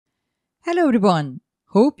Hello everyone,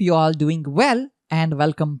 hope you all doing well and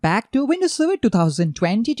welcome back to Windows Server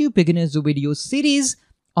 2022 Beginners video series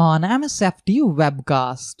on MSFT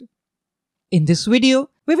Webcast. In this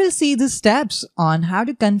video, we will see the steps on how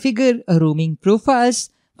to configure roaming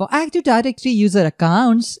profiles for Active Directory user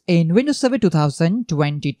accounts in Windows Server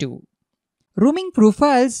 2022. Roaming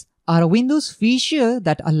profiles are a Windows feature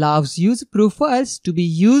that allows user profiles to be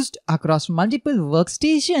used across multiple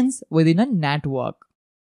workstations within a network.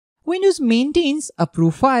 Windows maintains a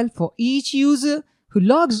profile for each user who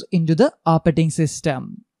logs into the operating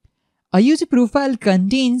system. A user profile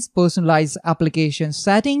contains personalized application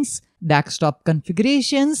settings, desktop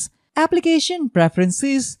configurations, application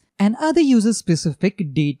preferences, and other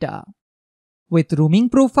user-specific data. With roaming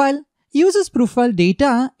profile, user's profile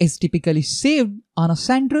data is typically saved on a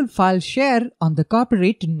central file share on the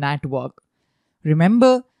corporate network.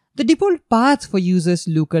 Remember, the default path for user's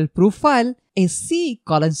local profile is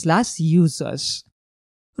C:/users.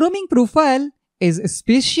 Roaming profile is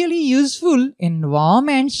especially useful in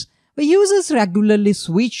environments where users regularly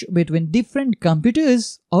switch between different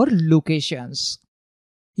computers or locations.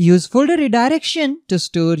 Use folder redirection to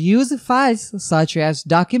store user files such as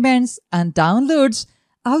documents and downloads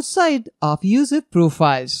outside of user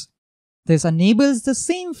profiles. This enables the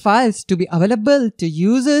same files to be available to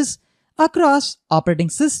users across operating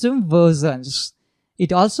system versions.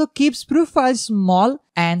 It also keeps profiles small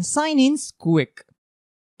and sign-ins quick.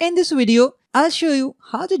 In this video, I'll show you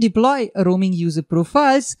how to deploy roaming user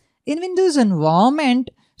profiles in Windows environment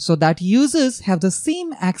so that users have the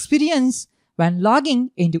same experience when logging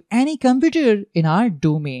into any computer in our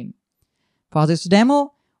domain. For this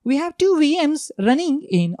demo, we have two VMs running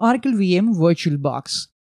in Oracle VM VirtualBox.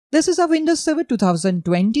 This is a Windows Server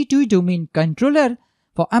 2022 domain controller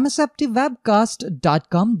for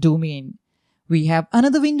msftwebcast.com domain. We have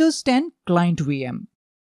another Windows 10 client VM.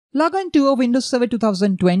 Log on to a Windows Server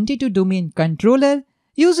 2022 domain controller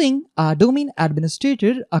using our domain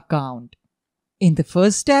administrator account. In the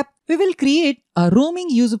first step, we will create a roaming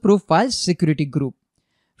user profile security group.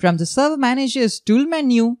 From the Server Manager's tool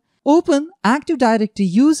menu, open Active Directory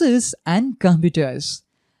users and computers.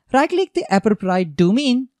 Right-click the appropriate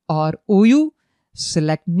domain or OU,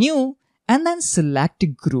 select New, and then select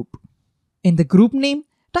Group. In the group name,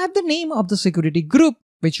 type the name of the security group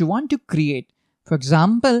which you want to create. For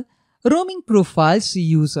example, roaming profiles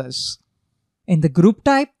users. In the group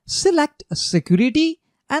type, select security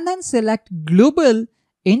and then select global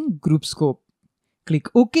in group scope. Click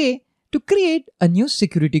OK to create a new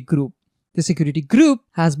security group. The security group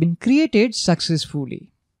has been created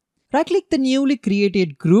successfully. Right-click the newly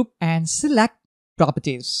created group and select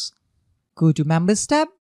Properties. Go to Members tab.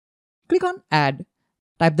 Click on Add.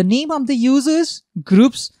 Type the name of the users,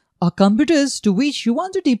 groups, or computers to which you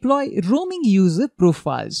want to deploy roaming user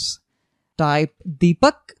profiles. Type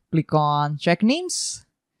Deepak. Click on Check Names.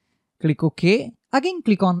 Click OK. Again,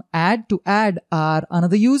 click on Add to add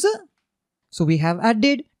another user. So we have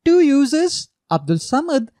added two users, Abdul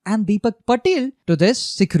Samad and Deepak Patel, to this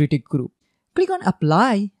security group. Click on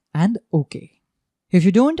Apply and OK. If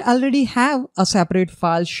you don't already have a separate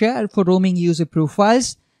file share for roaming user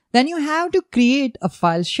profiles, then you have to create a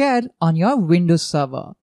file share on your Windows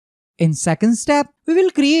server. In second step, we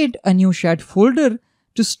will create a new shared folder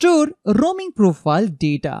to store roaming profile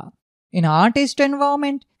data. In our test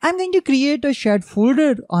environment, I'm going to create a shared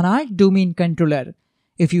folder on our domain controller.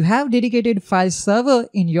 If you have dedicated file server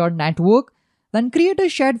in your network, then create a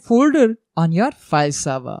shared folder on your file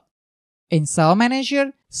server. In Server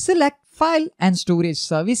Manager, select File and Storage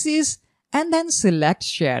Services and then select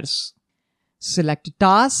Shares. Select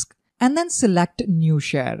Task and then select New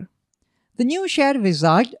Share. The New Share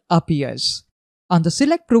wizard appears. On the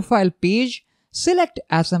Select Profile page, select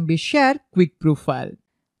SMB Share Quick Profile.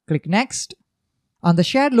 Click Next. On the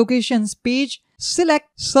Shared Locations page,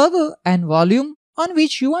 select Server and Volume on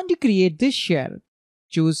which you want to create this share.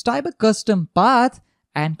 Choose Type a Custom Path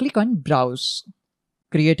and click on Browse.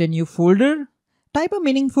 Create a new folder. Type a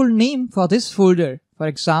meaningful name for this folder. For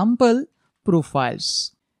example,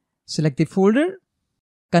 Profiles. Select the folder.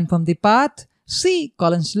 Confirm the path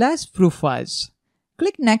C:/profiles.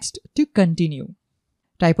 Click Next to continue.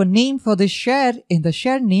 Type a name for this share in the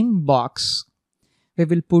share name box. We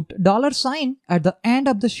will put $sign at the end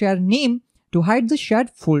of the share name to hide the shared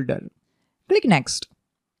folder. Click Next.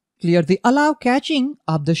 Clear the Allow Caching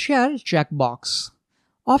of the share checkbox.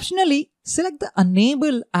 Optionally, select the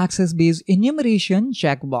Enable Access-Based Enumeration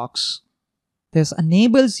checkbox. This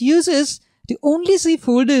enables users to only see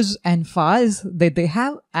folders and files that they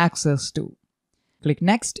have access to. Click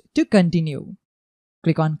Next to continue.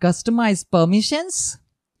 Click on Customize Permissions.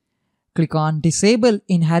 Click on Disable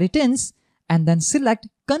Inheritance and then select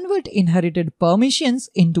Convert Inherited Permissions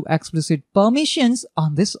into Explicit Permissions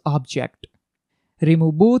on this object.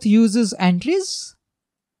 Remove both users' entries.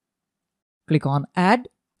 Click on Add.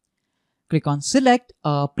 Click on Select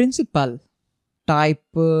a Principal. Type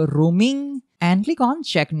roaming and click on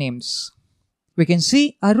Check Names. We can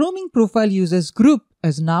see our roaming profile users group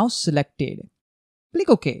is now selected. Click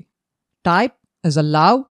OK. Type as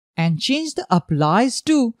Allow and change the Applies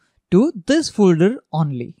to this folder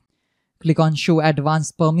only. Click on Show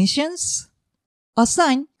Advanced Permissions.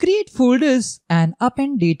 Assign Create Folders and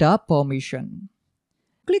Append Data permission.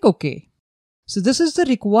 Click OK. So this is the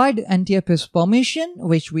required NTFS permission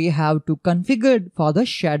which we have to configure for the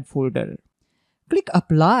shared folder. Click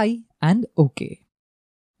Apply and OK.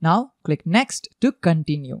 Now click Next to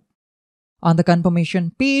continue. On the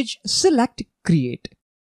confirmation page, select Create.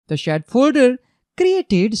 The shared folder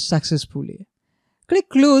created successfully. Click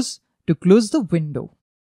Close to close the window.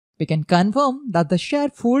 We can confirm that the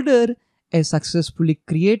shared folder is successfully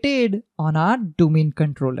created on our domain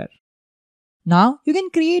controller. Now you can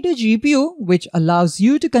create a GPO which allows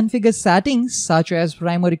you to configure settings such as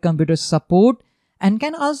primary computer support and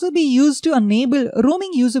can also be used to enable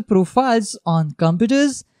roaming user profiles on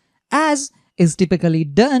computers, as is typically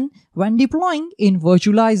done when deploying in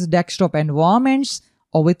virtualized desktop environments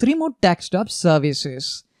or with remote desktop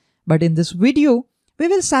services. But in this video, we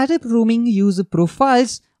will set up roaming user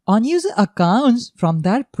profiles on user accounts from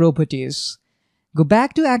their properties. Go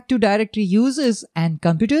back to Active Directory users and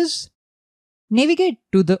computers. Navigate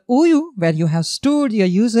to the OU where you have stored your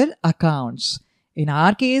user accounts. In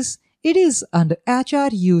our case, it is under HR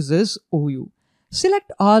Users OU.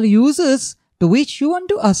 Select all users to which you want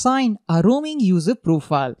to assign a roaming user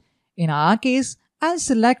profile. In our case, I'll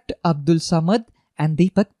select Abdul Samad and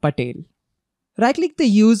Deepak Patel. Right-click the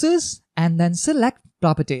users and then select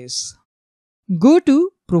Properties. Go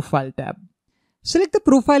to Profile tab. Select the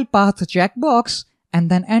Profile Path checkbox and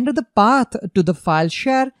then enter the path to the file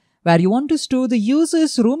share where you want to store the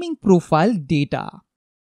user's roaming profile data.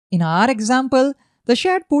 In our example, the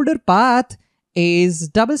shared folder path is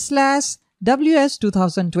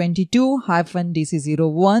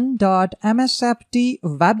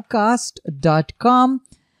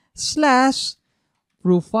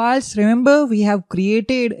Remember, we have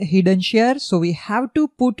created hidden share, so we have to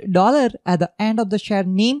put $ at the end of the share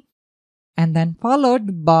name and then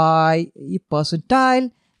followed by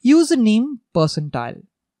percentile, username percentile.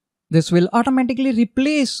 This will automatically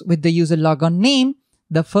replace with the user logon name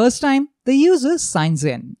the first time the user signs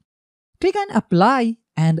in. Click on Apply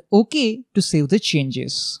and OK to save the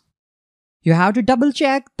changes. You have to double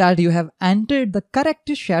check that you have entered the correct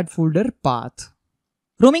shared folder path.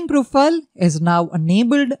 Roaming profile is now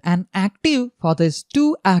enabled and active for these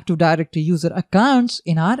two Active Directory user accounts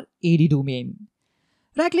in our AD domain.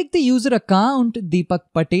 Right-click the user account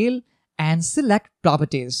Deepak Patel and select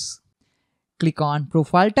Properties. Click on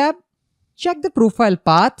Profile tab. Check the profile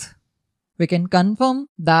path. We can confirm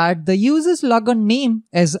that the user's logon name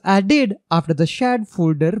is added after the shared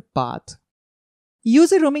folder path.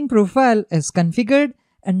 User roaming profile is configured,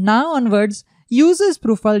 and now onwards, user's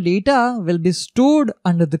profile data will be stored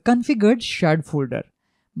under the configured shared folder.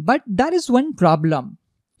 But there is one problem.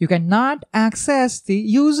 You cannot access the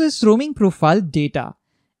user's roaming profile data,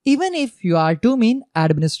 even if you are domain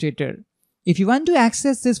administrator. If you want to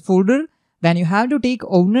access this folder, then you have to take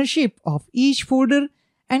ownership of each folder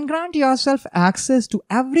and grant yourself access to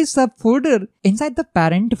every subfolder inside the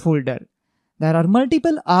parent folder. There are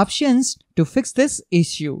multiple options to fix this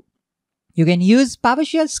issue. You can use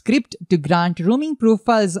PowerShell script to grant roaming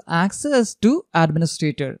profiles access to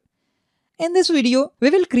administrator. In this video, we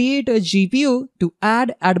will create a GPO to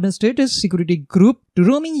add administrator security group to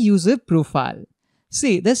roaming user profile.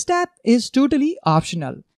 See, this step is totally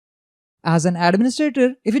optional. As an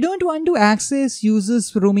administrator, if you don't want to access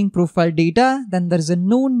users' roaming profile data, then there is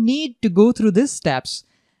no need to go through these steps.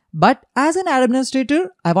 But as an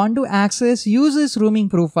administrator, I want to access users' roaming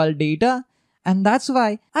profile data, and that's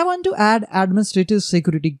why I want to add administrator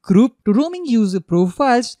security group to roaming user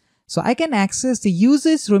profiles so I can access the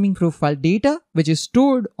user's roaming profile data which is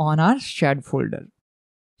stored on our shared folder.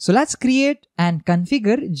 So let's create and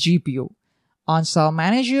configure GPO. On Server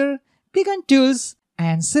Manager, click on Tools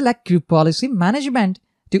and select Group Policy Management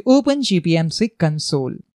to open GPMC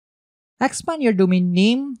console. Expand your domain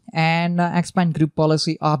name and expand Group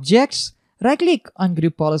Policy Objects. Right-click on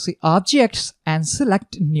Group Policy Objects and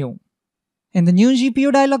select New. In the New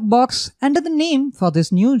GPO dialog box, enter the name for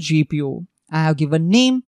this new GPO. I have given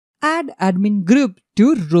name Add Admin Group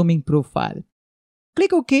to Roaming Profile.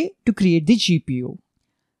 Click OK to create the GPO.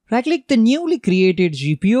 Right-click the newly created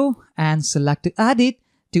GPO and select Edit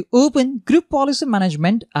to open Group Policy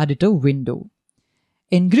Management Editor window.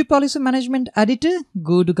 In Group Policy Management Editor,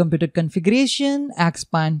 go to Computer Configuration,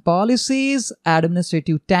 Expand Policies,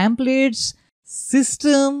 Administrative Templates,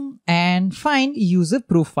 System, and find User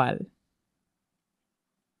Profile.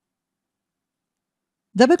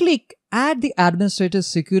 Double-click Add the Administrator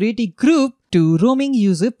Security Group to Roaming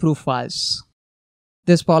User Profiles.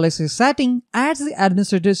 This policy setting adds the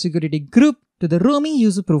Administrator Security Group to the Roaming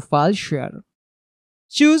User Profile share.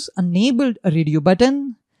 Choose Enabled Radio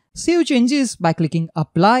button. Save changes by clicking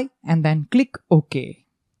Apply and then click OK.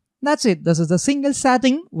 That's it. This is the single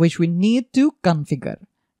setting which we need to configure.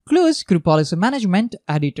 Close Group Policy Management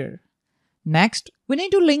Editor. Next, we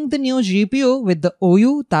need to link the new GPO with the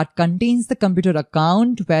OU that contains the computer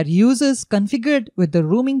account where users configured with the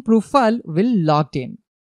roaming profile will logged in.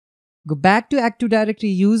 Go back to Active Directory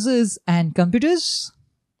Users and Computers.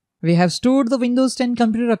 We have stored the Windows 10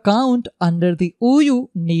 computer account under the OU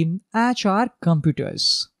named HR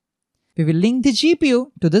Computers. We will link the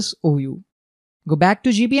GPO to this OU. Go back to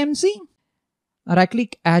GPMC,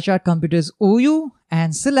 right-click HR Computers OU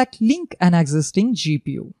and select Link an existing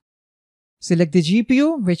GPO. Select the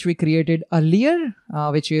GPO which we created earlier,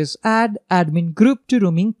 which is Add Admin Group to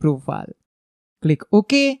Roaming Profile. Click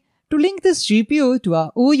OK to link this GPO to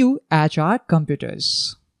our OU HR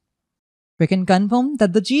Computers. We can confirm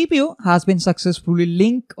that the GPO has been successfully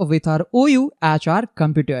linked with our OU HR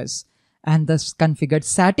Computers, and the configured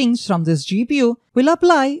settings from this GPO will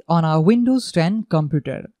apply on our Windows 10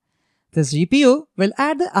 computer. This GPO will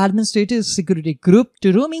add the Administrator Security Group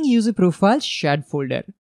to Roaming User Profile shared folder.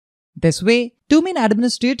 This way, Domain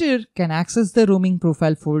Administrator can access the Roaming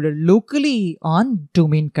Profile folder locally on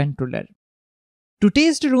Domain Controller. To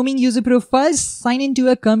test roaming user profiles, sign into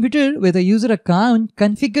a computer with a user account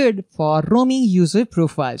configured for roaming user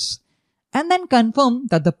profiles, and then confirm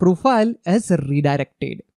that the profile is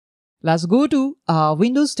redirected. Let's go to our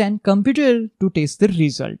Windows 10 computer to test the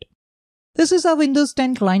result. This is our Windows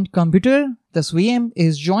 10 client computer. This VM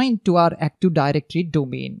is joined to our Active Directory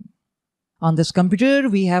domain. On this computer,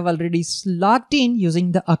 we have already logged in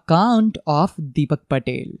using the account of Deepak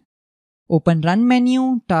Patel. Open Run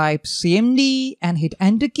menu, type CMD and hit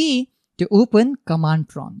Enter key to open command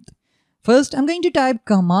prompt. First, I'm going to type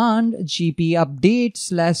command gp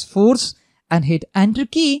update/force and hit Enter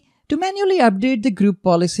key to manually update the group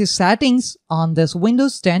policy settings on this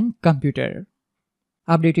Windows 10 computer.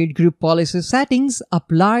 Updated group policy settings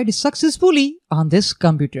applied successfully on this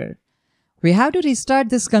computer. We have to restart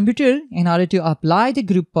this computer in order to apply the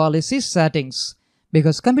group policy settings,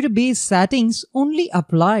 because computer-based settings only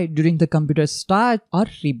apply during the computer start or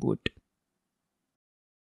reboot.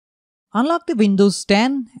 Unlock the Windows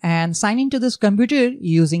 10 and sign into this computer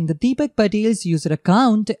using the Deepak Patel's user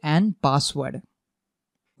account and password.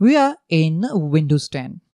 We are in Windows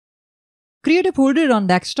 10. Create a folder on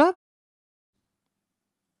desktop.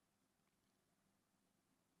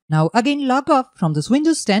 Now again log off from this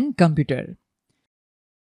Windows 10 computer.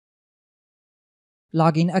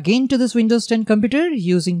 Log in again to this Windows 10 computer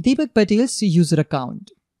using Deepak Patel's user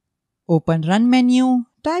account. Open Run menu,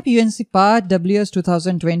 type uncpath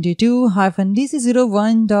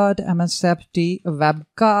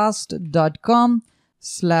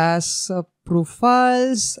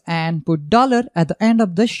ws2022-dcc01.msft-webcast.com/profiles and put $ at the end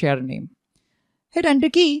of the share name. Hit Enter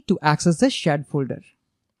key to access the shared folder.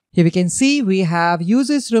 Here we can see we have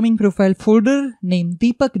users roaming profile folder named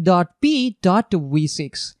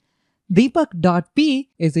deepak.p.v6. Deepak.p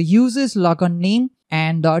is the user's logon name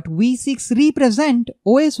and .v6 represent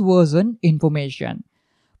OS version information.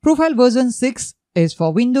 Profile version 6 is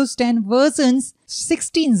for Windows 10 versions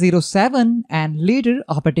 1607 and later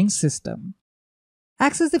operating system.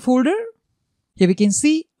 Access the folder. Here we can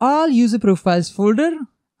see all user profiles folder,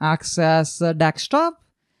 access desktop,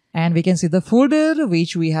 and we can see the folder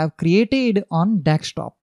which we have created on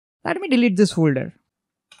desktop. Let me delete this folder.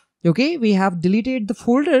 Okay, we have deleted the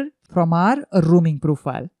folder from our roaming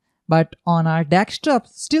profile, but on our desktop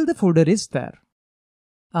still the folder is there.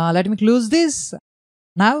 Let me close this.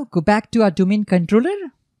 Now go back to our domain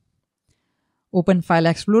controller. Open File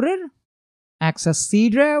Explorer, access C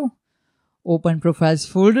drive, open Profiles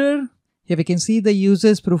folder. Here we can see the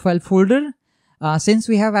user's profile folder. Since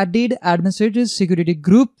we have added Administrator Security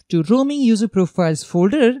Group to Roaming User Profiles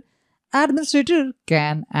folder, administrator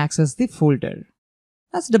can access the folder.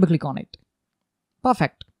 Let's double click on it.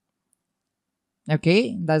 Perfect.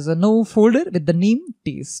 Okay, there's a no folder with the name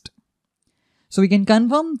test. So we can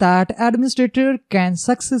confirm that administrator can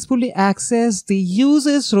successfully access the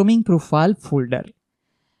user's roaming profile folder.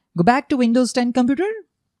 Go back to Windows 10 computer.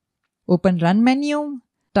 Open Run menu.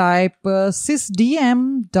 type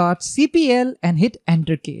sysdm.cpl and hit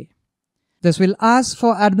Enter key. This will ask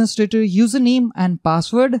for administrator username and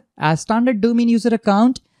password, as standard domain user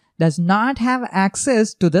account does not have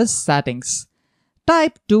access to the settings.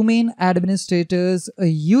 Type domain administrator's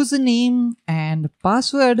username and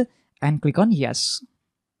password and click on Yes.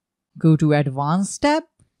 Go to Advanced tab.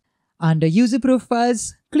 Under User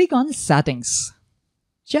Profiles, click on Settings.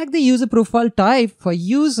 Check the user profile type for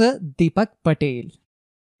user Deepak Patel.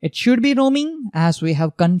 It should be roaming, as we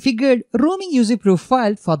have configured roaming user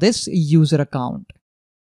profile for this user account.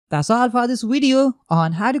 That's all for this video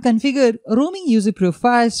on how to configure roaming user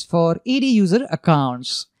profiles for AD user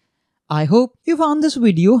accounts. I hope you found this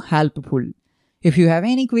video helpful. If you have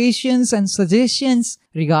any questions and suggestions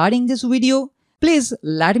regarding this video, please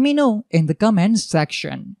let me know in the comments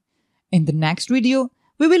section. In the next video,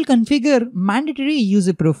 we will configure mandatory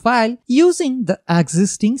user profile using the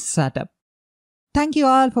existing setup. Thank you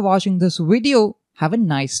all for watching this video. Have a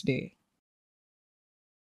nice day.